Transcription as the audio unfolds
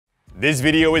This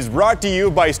video is brought to you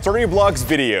by Storyblocks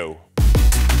Video.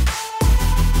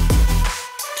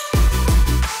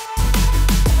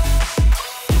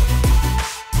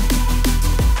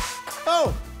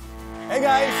 Oh, hey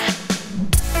guys!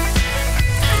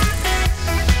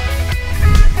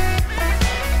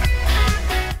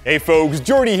 Hey folks,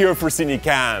 Jordy here for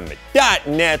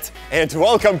Cinecom.net, and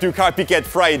welcome to Copycat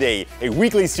Friday, a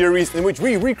weekly series in which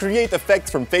we recreate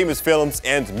effects from famous films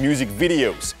and music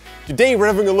videos. Today we're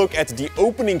having a look at the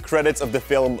opening credits of the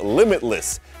film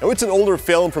Limitless. Now it's an older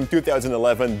film from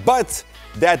 2011, but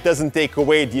that doesn't take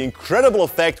away the incredible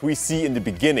effect we see in the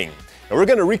beginning. Now we're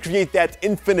gonna recreate that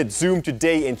infinite zoom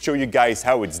today and show you guys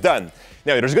how it's done.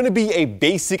 Now there's gonna be a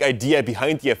basic idea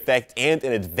behind the effect and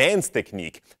an advanced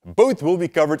technique. Both will be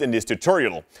covered in this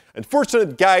tutorial.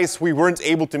 Unfortunately, guys, we weren't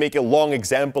able to make a long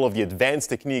example of the advanced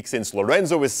technique since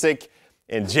Lorenzo is sick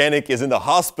and Janik is in the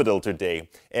hospital today,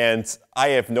 and I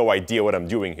have no idea what I'm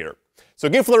doing here. So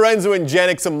give Lorenzo and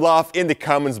Janik some love in the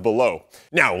comments below.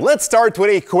 Now, let's start with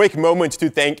a quick moment to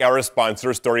thank our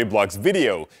sponsor, Storyblocks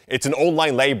Video. It's an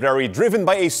online library driven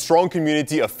by a strong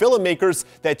community of filmmakers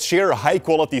that share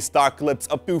high-quality stock clips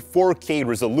up to 4K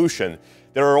resolution.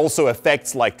 There are also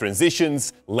effects like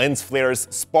transitions, lens flares,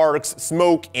 sparks,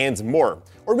 smoke, and more.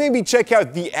 Or maybe check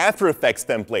out the After Effects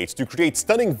templates to create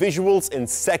stunning visuals in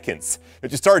seconds. But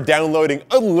to start downloading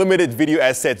unlimited video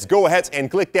assets, go ahead and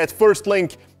click that first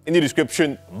link in the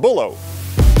description below.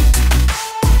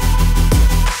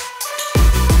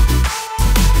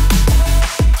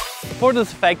 For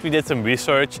this effect we did some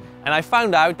research, and I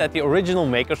found out that the original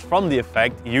makers from the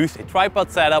effect used a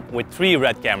tripod setup with 3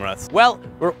 red cameras. Well,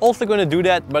 we're also going to do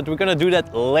that, but we're going to do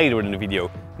that later in the video.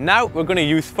 Now we're going to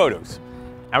use photos.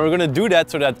 And we're going to do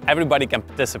that so that everybody can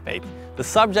participate. The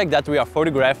subject that we are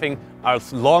photographing are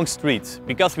long streets,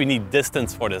 because we need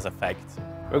distance for this effect.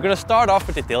 We're going to start off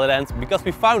with the tilt lens because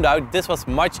we found out this was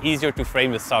much easier to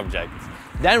frame the subject.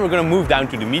 Then we're going to move down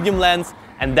to the medium lens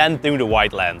and then to the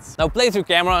wide lens. Now place your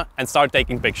camera and start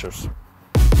taking pictures.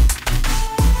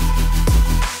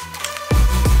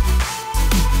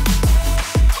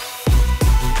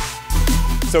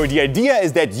 So the idea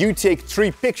is that you take 3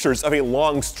 pictures of a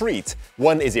long street.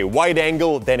 One is a wide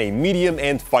angle, then a medium,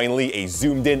 and finally a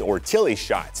zoomed in or tele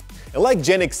shot. And like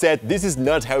Janik said, this is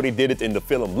not how they did it in the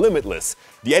film Limitless.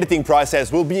 The editing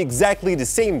process will be exactly the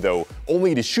same though,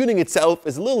 only the shooting itself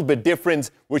is a little bit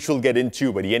different, which we'll get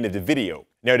into by the end of the video.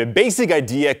 Now the basic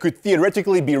idea could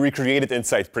theoretically be recreated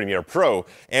inside Premiere Pro,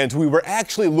 and we were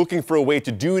actually looking for a way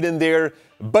to do it in there,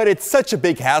 but it's such a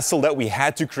big hassle that we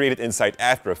had to create it inside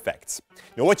After Effects.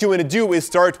 Now what you want to do is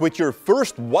start with your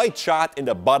first wide shot in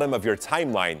the bottom of your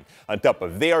timeline. On top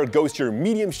of there goes your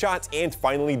medium shot and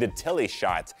finally the tele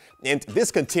shot. And this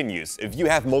continues. If you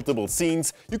have multiple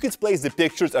scenes, you could place the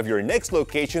pictures of your next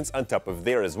locations on top of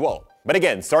there as well. But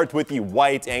again, start with the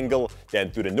wide angle,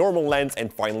 then to the normal lens,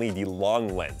 and finally the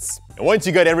long lens. And once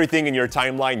you got everything in your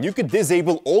timeline, you could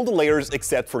disable all the layers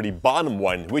except for the bottom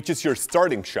one, which is your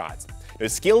starting shot. Now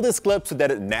scale this clip so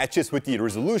that it matches with the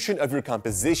resolution of your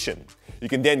composition. You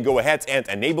can then go ahead and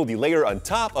enable the layer on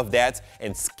top of that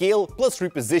and scale plus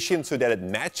reposition so that it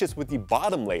matches with the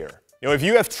bottom layer. Now if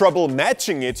you have trouble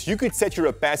matching it, you could set your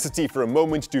opacity for a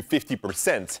moment to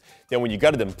 50%. Then when you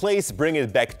got it in place, bring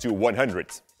it back to 100.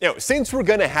 Now, since we're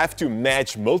gonna have to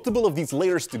match multiple of these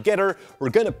layers together, we're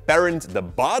gonna parent the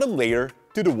bottom layer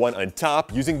to the one on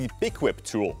top using the pick whip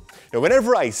tool. Now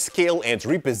whenever I scale and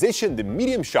reposition the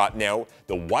medium shot now,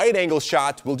 the wide angle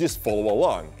shot will just follow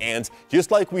along. And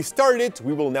just like we started,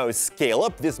 we will now scale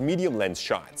up this medium lens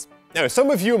shot. Now some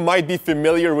of you might be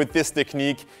familiar with this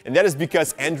technique, and that is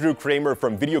because Andrew Kramer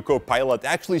from Video Copilot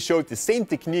actually showed the same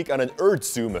technique on an Earth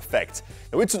zoom effect.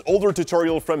 Now it's an older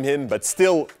tutorial from him, but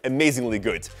still amazingly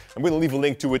good. I'm going to leave a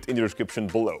link to it in the description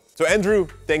below. So Andrew,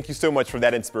 thank you so much for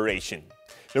that inspiration.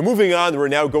 Now moving on, we're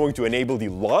now going to enable the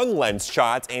long lens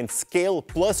shot and scale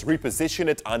plus reposition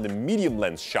it on the medium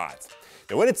lens shot.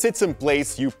 Now when it sits in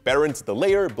place, you parent the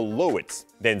layer below it.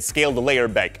 Then scale the layer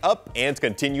back up and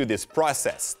continue this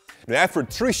process. Now after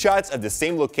 3 shots at the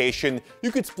same location,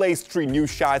 you could place 3 new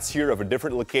shots here of a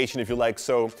different location if you like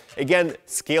so. Again,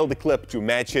 scale the clip to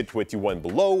match it with the one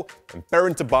below, and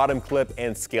parent the bottom clip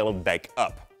and scale it back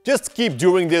up. Just keep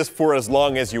doing this for as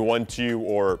long as you want to,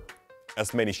 or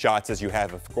as many shots as you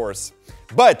have, of course.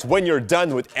 But when you're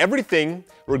done with everything,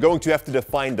 we're going to have to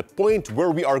define the point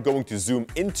where we are going to zoom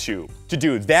into. To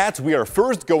do that, we are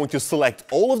first going to select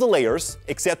all of the layers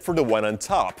except for the one on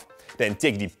top. Then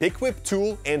take the pick whip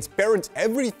tool and parent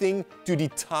everything to the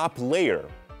top layer.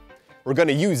 We're going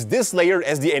to use this layer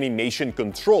as the animation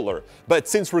controller, but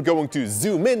since we're going to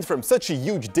zoom in from such a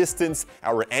huge distance,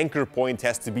 our anchor point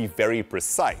has to be very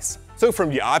precise. So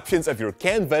from the options of your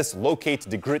canvas, locate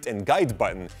the grid and guide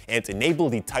button and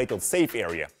enable the title save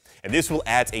area. And this will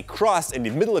add a cross in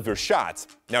the middle of your shot.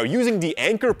 Now using the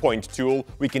anchor point tool,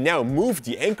 we can now move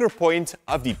the anchor point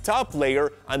of the top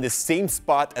layer on the same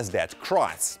spot as that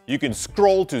cross. You can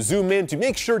scroll to zoom in to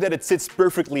make sure that it sits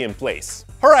perfectly in place.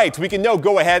 Alright, we can now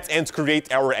go ahead and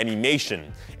create our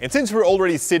animation. And since we're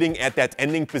already sitting at that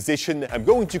ending position, I'm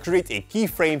going to create a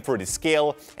keyframe for the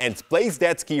scale and place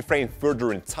that keyframe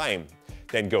further in time.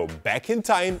 Then go back in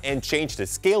time and change the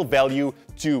scale value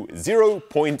to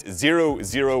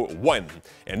 0.001.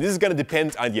 And this is going to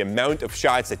depend on the amount of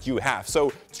shots that you have.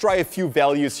 So try a few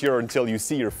values here until you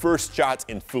see your first shot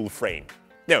in full frame.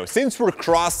 Now, since we're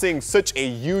crossing such a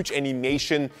huge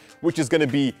animation, which is going to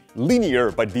be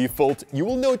linear by default, you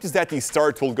will notice that the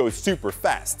start will go super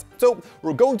fast. So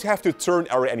we're going to have to turn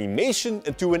our animation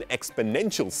into an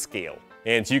exponential scale.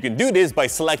 And you can do this by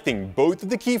selecting both of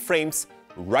the keyframes,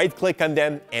 right-click on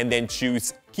them, and then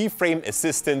choose Keyframe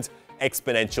Assistant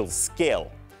Exponential Scale.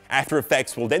 After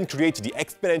Effects will then create the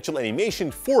exponential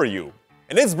animation for you.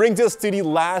 And this brings us to the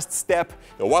last step.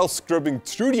 Now, while scrubbing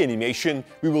through the animation,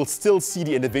 we will still see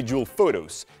the individual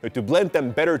photos. Now, to blend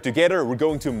them better together, we're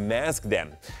going to mask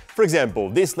them. For example,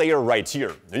 this layer right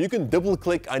here. Now, you can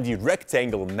double-click on the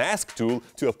rectangle mask tool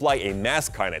to apply a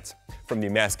mask on it. From the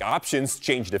mask options,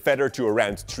 change the feather to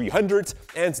around 300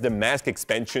 and the mask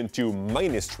expansion to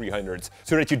 -300,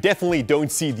 so that you definitely don't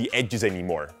see the edges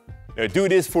anymore. Now do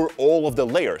this for all of the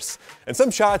layers. And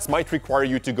some shots might require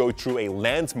you to go through a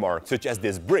landmark, such as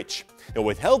this bridge. Now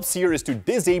what helps here is to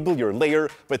disable your layer,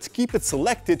 but keep it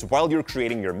selected while you're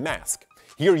creating your mask.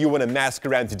 Here you want to mask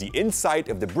around the inside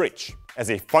of the bridge. As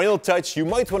a final touch, you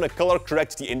might want to color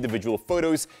correct the individual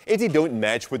photos if they don't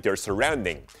match with their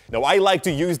surrounding. Now I like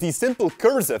to use the simple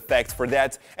curves effect for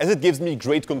that, as it gives me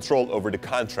great control over the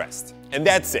contrast. And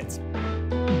that's it.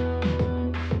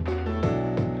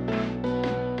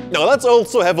 Now let's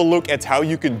also have a look at how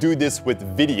you can do this with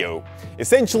video.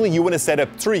 Essentially, you want to set up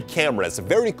 3 cameras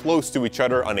very close to each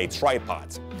other on a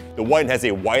tripod. The one has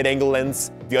a wide-angle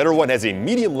lens, the other one has a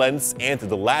medium lens, and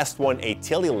the last one a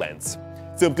tele lens.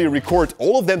 Simply record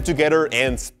all of them together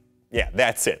and yeah,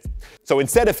 that's it. So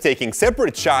instead of taking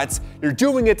separate shots, you're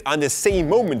doing it on the same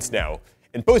moment now.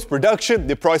 In post-production,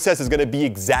 the process is going to be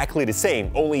exactly the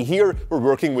same, only here we're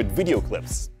working with video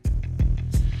clips.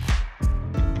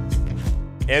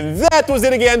 And that was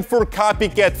it again for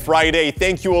Copycat Friday.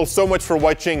 Thank you all so much for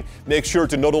watching. Make sure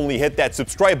to not only hit that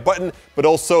subscribe button, but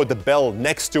also the bell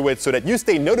next to it so that you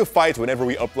stay notified whenever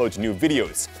we upload new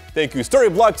videos. Thank you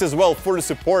Storyblocks as well for the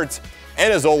support.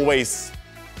 And as always,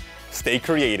 stay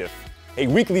creative. A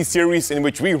weekly series in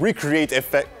which we recreate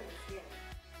effect.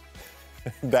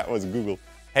 That was Google.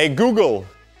 Hey Google,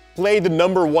 play the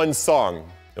 #1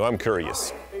 song. No, I'm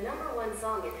curious. The #1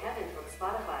 song in heaven from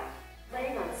Spotify.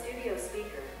 Playing on studio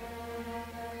speaker.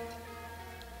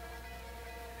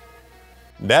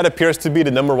 That appears to be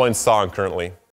the #1 song currently.